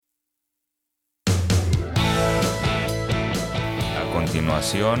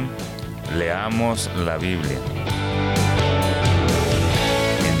continuación, leamos la Biblia.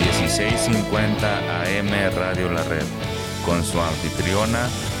 En 1650 AM Radio La Red, con su anfitriona,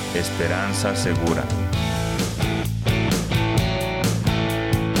 Esperanza Segura.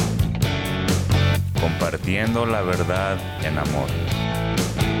 Compartiendo la verdad en amor.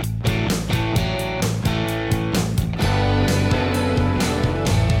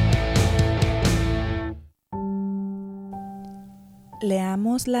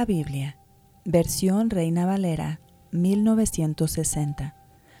 Leamos la Biblia, versión Reina Valera, 1960,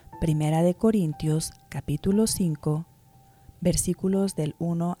 Primera de Corintios, capítulo 5, versículos del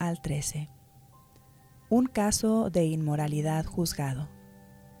 1 al 13. Un caso de inmoralidad juzgado.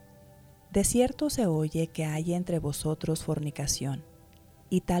 De cierto se oye que hay entre vosotros fornicación,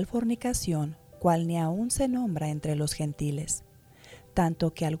 y tal fornicación, cual ni aun se nombra entre los gentiles,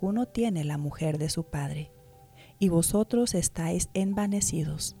 tanto que alguno tiene la mujer de su padre. Y vosotros estáis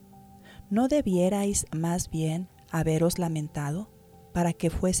envanecidos. ¿No debierais más bien haberos lamentado, para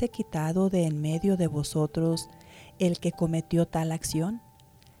que fuese quitado de en medio de vosotros el que cometió tal acción?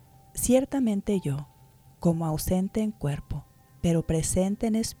 Ciertamente yo, como ausente en cuerpo, pero presente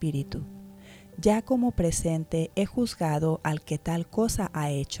en espíritu, ya como presente he juzgado al que tal cosa ha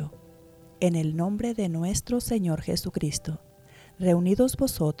hecho. En el nombre de nuestro Señor Jesucristo, reunidos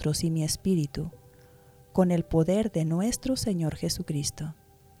vosotros y mi espíritu, con el poder de nuestro Señor Jesucristo,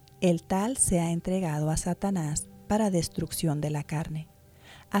 el tal se ha entregado a Satanás para destrucción de la carne,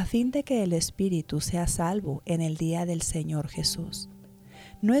 a fin de que el espíritu sea salvo en el día del Señor Jesús.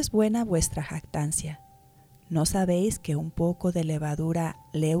 ¿No es buena vuestra jactancia? ¿No sabéis que un poco de levadura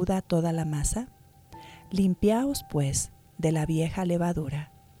leuda toda la masa? Limpiaos, pues, de la vieja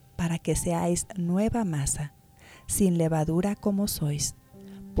levadura, para que seáis nueva masa, sin levadura como sois,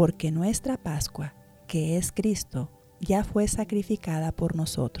 porque nuestra Pascua, que es Cristo, ya fue sacrificada por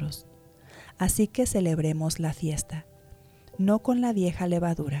nosotros. Así que celebremos la fiesta, no con la vieja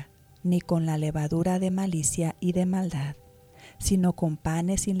levadura, ni con la levadura de malicia y de maldad, sino con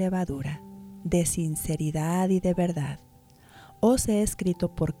panes sin levadura, de sinceridad y de verdad. Os he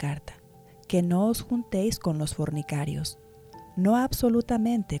escrito por carta, que no os juntéis con los fornicarios, no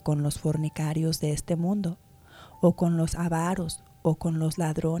absolutamente con los fornicarios de este mundo, o con los avaros, o con los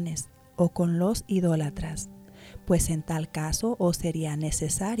ladrones, o con los idólatras, pues en tal caso os sería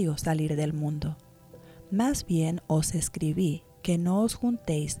necesario salir del mundo. Más bien os escribí que no os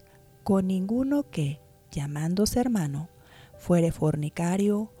juntéis con ninguno que, llamándose hermano, fuere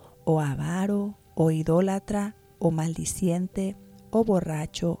fornicario, o avaro, o idólatra, o maldiciente, o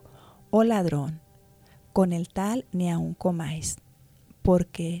borracho, o ladrón. Con el tal ni aun comáis,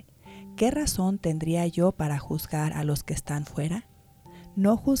 porque ¿qué razón tendría yo para juzgar a los que están fuera?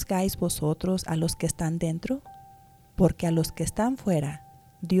 ¿No juzgáis vosotros a los que están dentro? Porque a los que están fuera,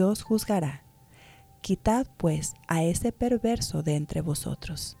 Dios juzgará. Quitad pues a ese perverso de entre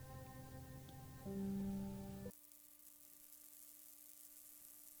vosotros.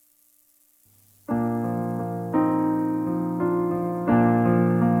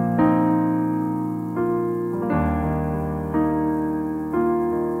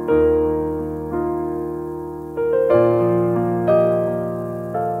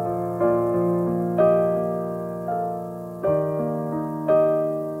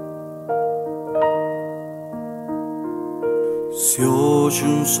 Se oye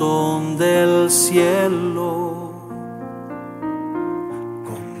un son del cielo,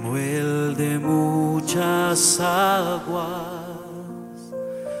 como el de muchas aguas.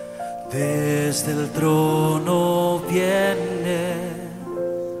 Desde el trono viene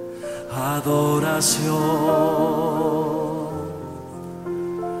adoración.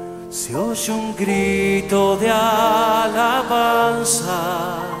 Se oye un grito de alabanza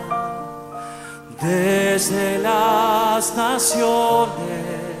desde las naciones,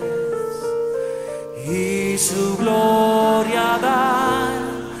 y su gloria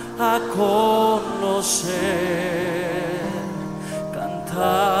dan a conocer,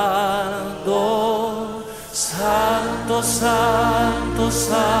 cantando: Santo, Santo,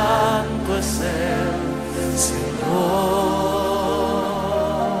 Santo es el Señor.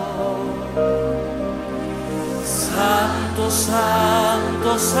 Santo,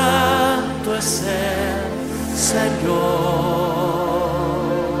 Santo, Santo es el Señor.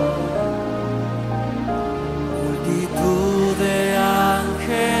 Multitud de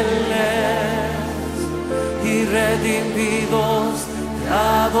ángeles y redimidos te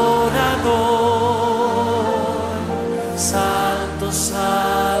adorador. Santo,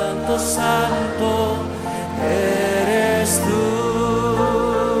 Santo, Santo eres tú.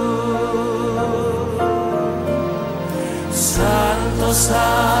 Santo,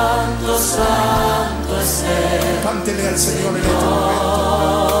 al Señor en este momento.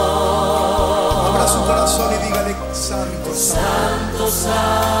 Abra su corazón y dígale: Santo, Santo,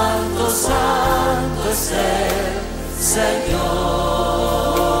 Santo, Santo es el Señor.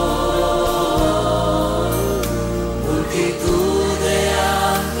 Multitud de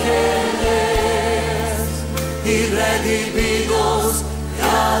ángeles y redimidos te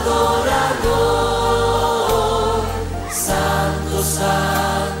adorarán. Santo,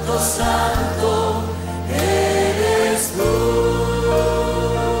 Santo, Santo eres tú.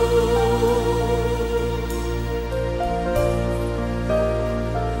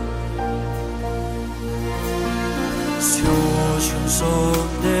 Se oye un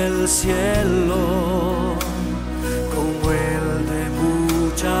son del cielo, como el de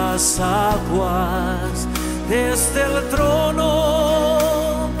muchas aguas. Desde el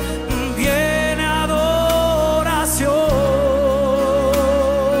trono viene adoración.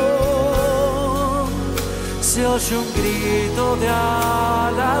 Se oye un grito de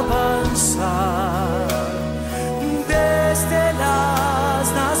alabanza desde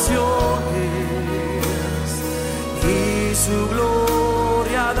las naciones, y su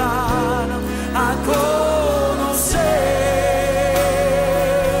gloria dan a conocer,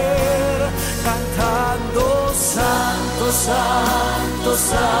 cantando: Santo, Santo,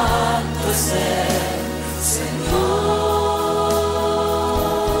 Santo es el Señor.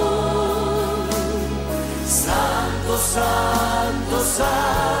 Santo, Santo,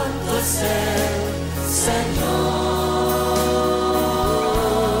 Santo es el Señor.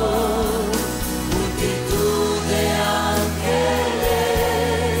 Multitud de ángeles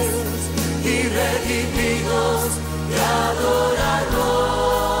y redimidos te adorarán.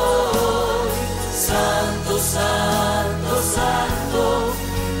 Santo, Santo, Santo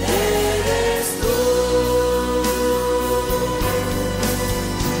eres tú.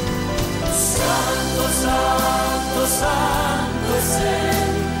 Santo, Santo, Santo es el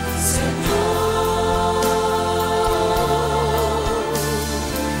Señor.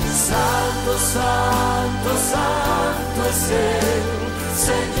 Santo, Santo, Santo es el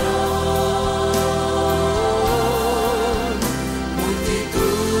Señor.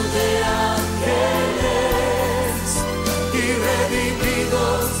 Multitud de ángeles y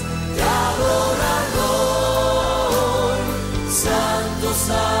redimidos te adorarán. Santo,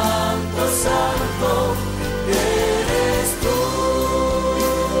 Santo, Santo eres tú.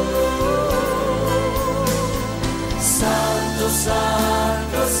 Santo,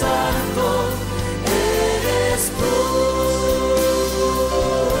 Santo, Santo eres tú.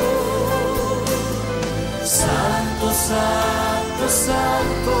 Santo, Santo,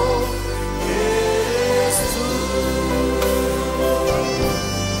 Santo eres tú.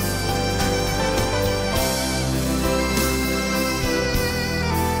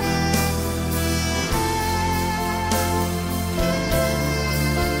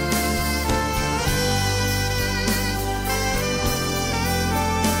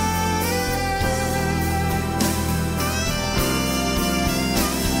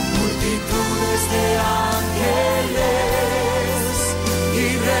 Multitudes de ángeles y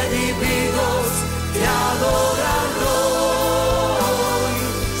redimidos te adorarán.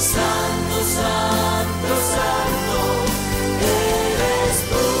 Santo, Santo, Santo eres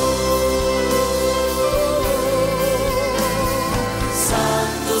tú.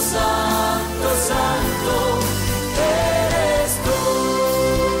 Santo, Santo, Santo eres tú.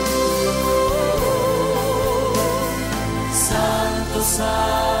 Santo,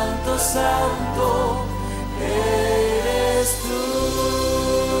 Santo, Santo eres tú.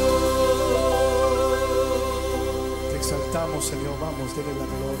 Te exaltamos, Señor. Vamos, dele la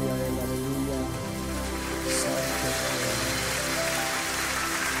gloria a Él. Aleluya. Santo Dios.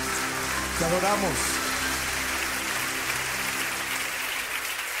 Te adoramos.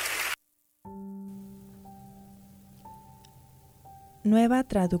 Nueva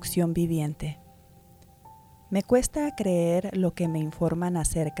traducción viviente. Me cuesta creer lo que me informan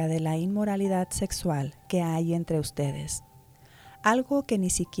acerca de la inmoralidad sexual que hay entre ustedes, algo que ni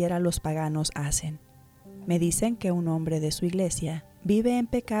siquiera los paganos hacen. Me dicen que un hombre de su iglesia vive en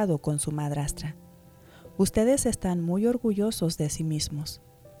pecado con su madrastra. Ustedes están muy orgullosos de sí mismos.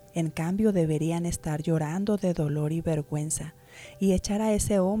 En cambio, deberían estar llorando de dolor y vergüenza y echar a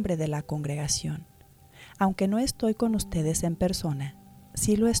ese hombre de la congregación. Aunque no estoy con ustedes en persona,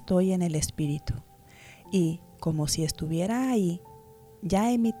 sí lo estoy en el espíritu. Y, como si estuviera ahí,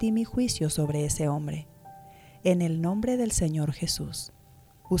 ya emití mi juicio sobre ese hombre. En el nombre del Señor Jesús,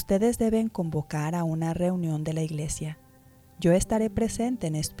 ustedes deben convocar a una reunión de la iglesia. Yo estaré presente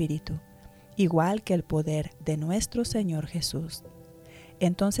en espíritu, igual que el poder de nuestro Señor Jesús.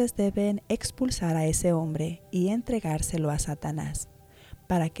 Entonces deben expulsar a ese hombre y entregárselo a Satanás,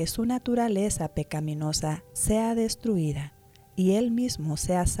 para que su naturaleza pecaminosa sea destruida y él mismo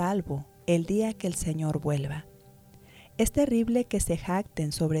sea salvo el día que el Señor vuelva. Es terrible que se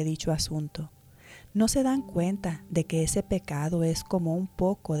jacten sobre dicho asunto. ¿No se dan cuenta de que ese pecado es como un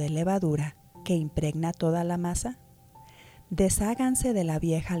poco de levadura que impregna toda la masa? Desháganse de la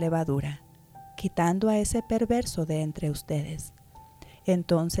vieja levadura, quitando a ese perverso de entre ustedes.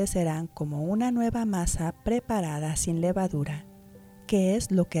 Entonces serán como una nueva masa preparada sin levadura, que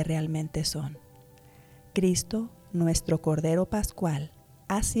es lo que realmente son. Cristo, nuestro Cordero Pascual,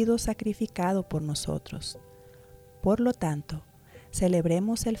 ha sido sacrificado por nosotros. Por lo tanto,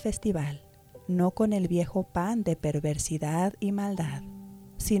 celebremos el festival, no con el viejo pan de perversidad y maldad,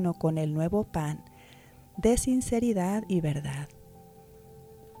 sino con el nuevo pan de sinceridad y verdad.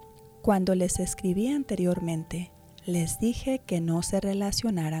 Cuando les escribí anteriormente, les dije que no se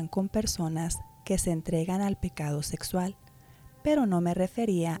relacionaran con personas que se entregan al pecado sexual, pero no me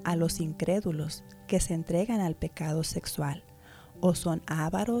refería a los incrédulos que se entregan al pecado sexual, o son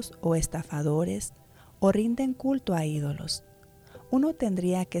ávaros o estafadores, o rinden culto a ídolos. Uno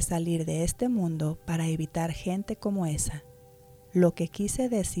tendría que salir de este mundo para evitar gente como esa. Lo que quise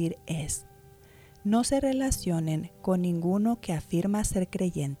decir es, no se relacionen con ninguno que afirma ser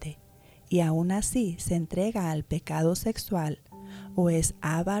creyente y aún así se entrega al pecado sexual, o es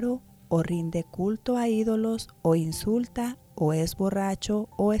avaro, o rinde culto a ídolos, o insulta, o es borracho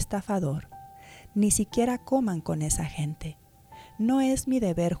o estafador. Ni siquiera coman con esa gente. No es mi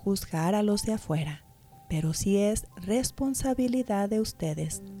deber juzgar a los de afuera, pero sí es responsabilidad de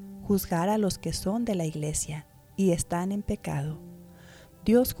ustedes juzgar a los que son de la iglesia y están en pecado.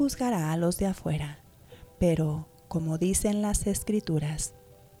 Dios juzgará a los de afuera, pero, como dicen las Escrituras,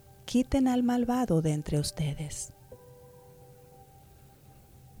 quiten al malvado de entre ustedes.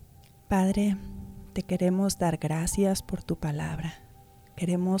 Padre, te queremos dar gracias por tu palabra.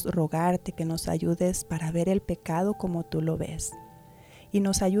 Queremos rogarte que nos ayudes para ver el pecado como tú lo ves y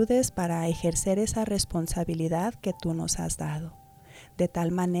nos ayudes para ejercer esa responsabilidad que tú nos has dado, de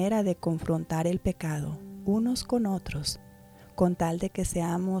tal manera de confrontar el pecado unos con otros, con tal de que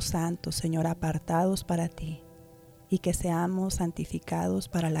seamos santos, Señor, apartados para ti, y que seamos santificados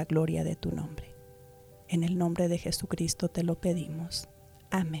para la gloria de tu nombre. En el nombre de Jesucristo te lo pedimos.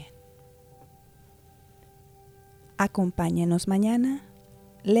 Amén. Acompáñenos mañana.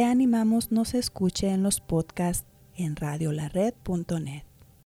 Le animamos nos escuche en los podcasts en radiolared.net.